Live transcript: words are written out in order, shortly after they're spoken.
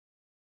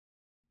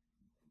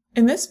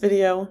In this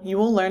video, you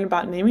will learn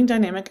about naming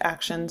dynamic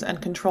actions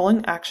and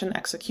controlling action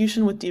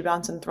execution with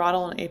debounce and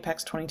throttle in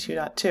Apex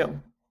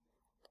 22.2.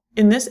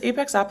 In this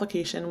Apex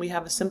application, we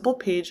have a simple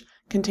page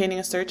containing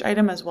a search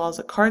item as well as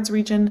a cards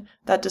region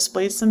that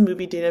displays some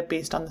movie data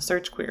based on the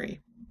search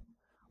query.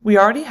 We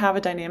already have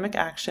a dynamic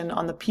action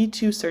on the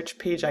P2 search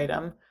page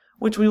item,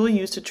 which we will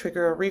use to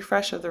trigger a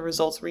refresh of the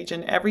results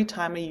region every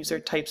time a user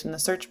types in the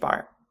search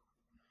bar.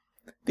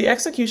 The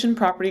execution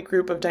property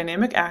group of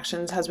dynamic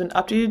actions has been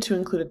updated to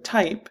include a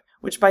type,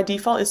 which by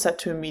default is set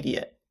to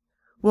immediate.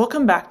 We'll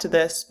come back to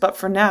this, but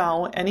for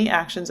now, any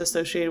actions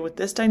associated with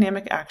this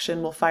dynamic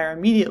action will fire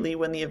immediately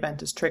when the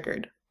event is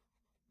triggered.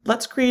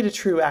 Let's create a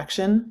true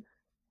action,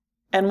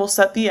 and we'll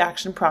set the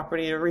action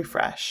property to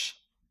refresh.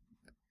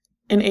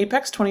 In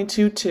Apex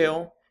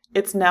 22.2,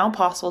 it's now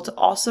possible to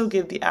also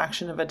give the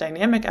action of a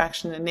dynamic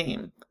action a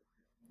name.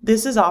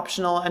 This is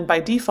optional, and by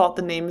default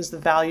the name is the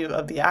value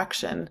of the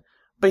action,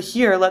 but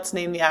here let's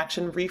name the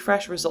action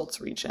refresh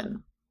results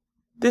region.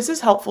 This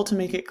is helpful to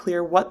make it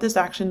clear what this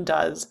action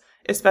does,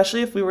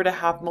 especially if we were to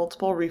have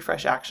multiple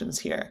refresh actions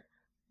here.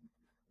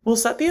 We'll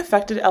set the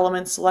affected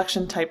element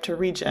selection type to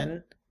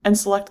region, and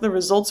select the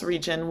results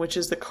region, which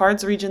is the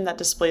cards region that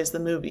displays the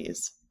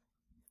movies.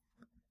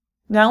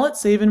 Now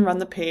let's save and run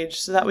the page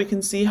so that we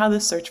can see how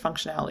this search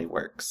functionality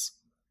works.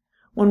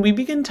 When we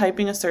begin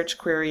typing a search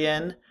query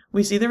in,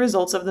 we see the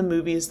results of the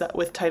movies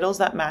with titles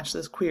that match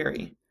this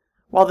query.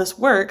 While this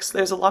works,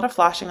 there's a lot of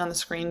flashing on the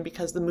screen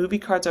because the movie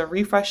cards are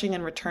refreshing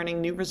and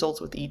returning new results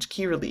with each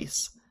key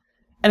release.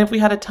 And if we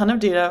had a ton of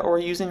data or were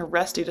using a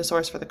REST data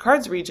source for the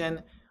cards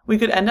region, we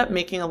could end up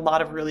making a lot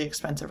of really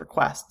expensive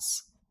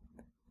requests.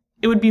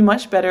 It would be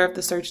much better if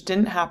the search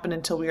didn't happen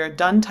until we are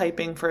done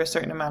typing for a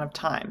certain amount of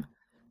time.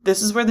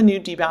 This is where the new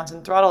debounce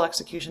and throttle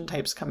execution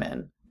types come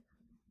in.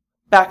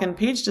 Back in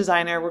Page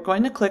Designer, we're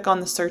going to click on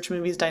the Search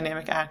Movies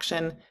dynamic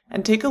action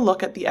and take a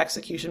look at the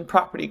execution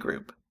property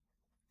group.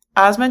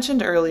 As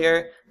mentioned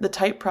earlier, the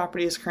type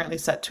property is currently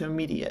set to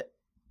immediate.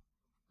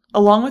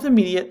 Along with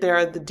immediate, there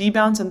are the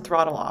debounce and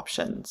throttle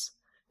options.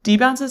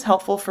 Debounce is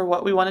helpful for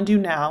what we want to do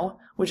now,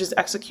 which is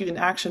execute an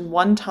action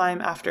one time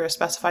after a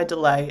specified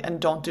delay and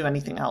don't do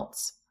anything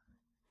else.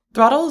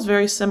 Throttle is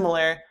very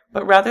similar,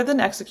 but rather than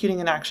executing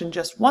an action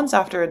just once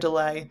after a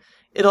delay,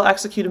 it'll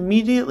execute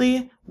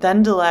immediately,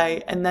 then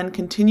delay, and then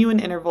continue in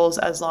intervals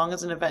as long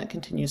as an event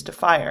continues to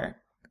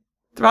fire.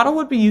 Throttle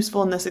would be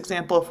useful in this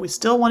example if we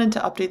still wanted to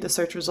update the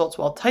search results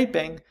while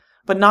typing,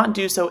 but not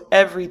do so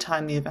every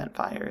time the event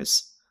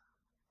fires.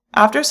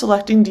 After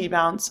selecting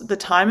debounce, the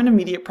time and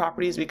immediate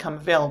properties become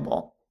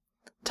available.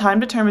 Time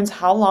determines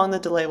how long the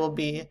delay will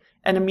be,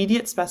 and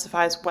immediate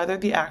specifies whether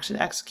the action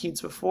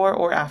executes before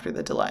or after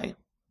the delay.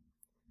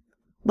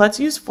 Let's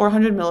use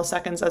 400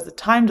 milliseconds as the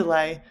time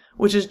delay,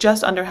 which is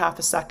just under half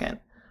a second.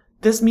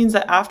 This means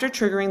that after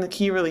triggering the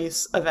key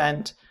release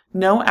event,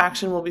 no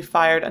action will be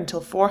fired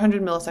until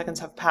 400 milliseconds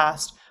have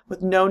passed,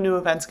 with no new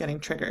events getting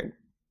triggered.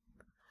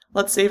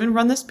 Let's save and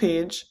run this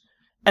page,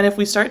 and if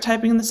we start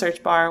typing in the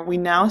search bar, we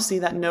now see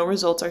that no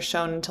results are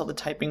shown until the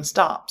typing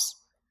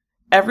stops.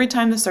 Every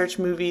time the search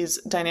movie's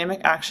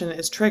dynamic action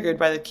is triggered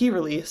by the key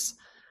release,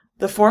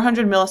 the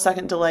 400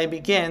 millisecond delay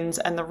begins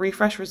and the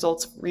refresh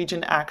results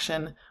region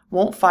action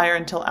won't fire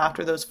until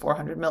after those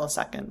 400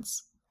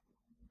 milliseconds.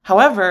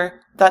 However,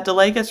 that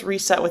delay gets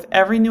reset with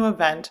every new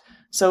event,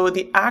 so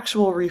the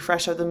actual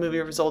refresh of the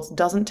movie results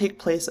doesn't take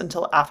place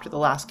until after the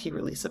last key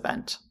release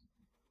event.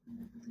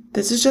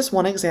 This is just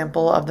one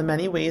example of the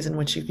many ways in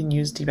which you can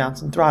use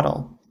debounce and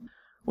throttle.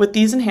 With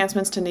these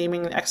enhancements to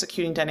naming and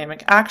executing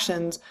dynamic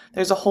actions,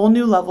 there's a whole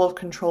new level of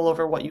control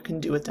over what you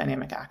can do with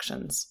dynamic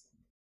actions.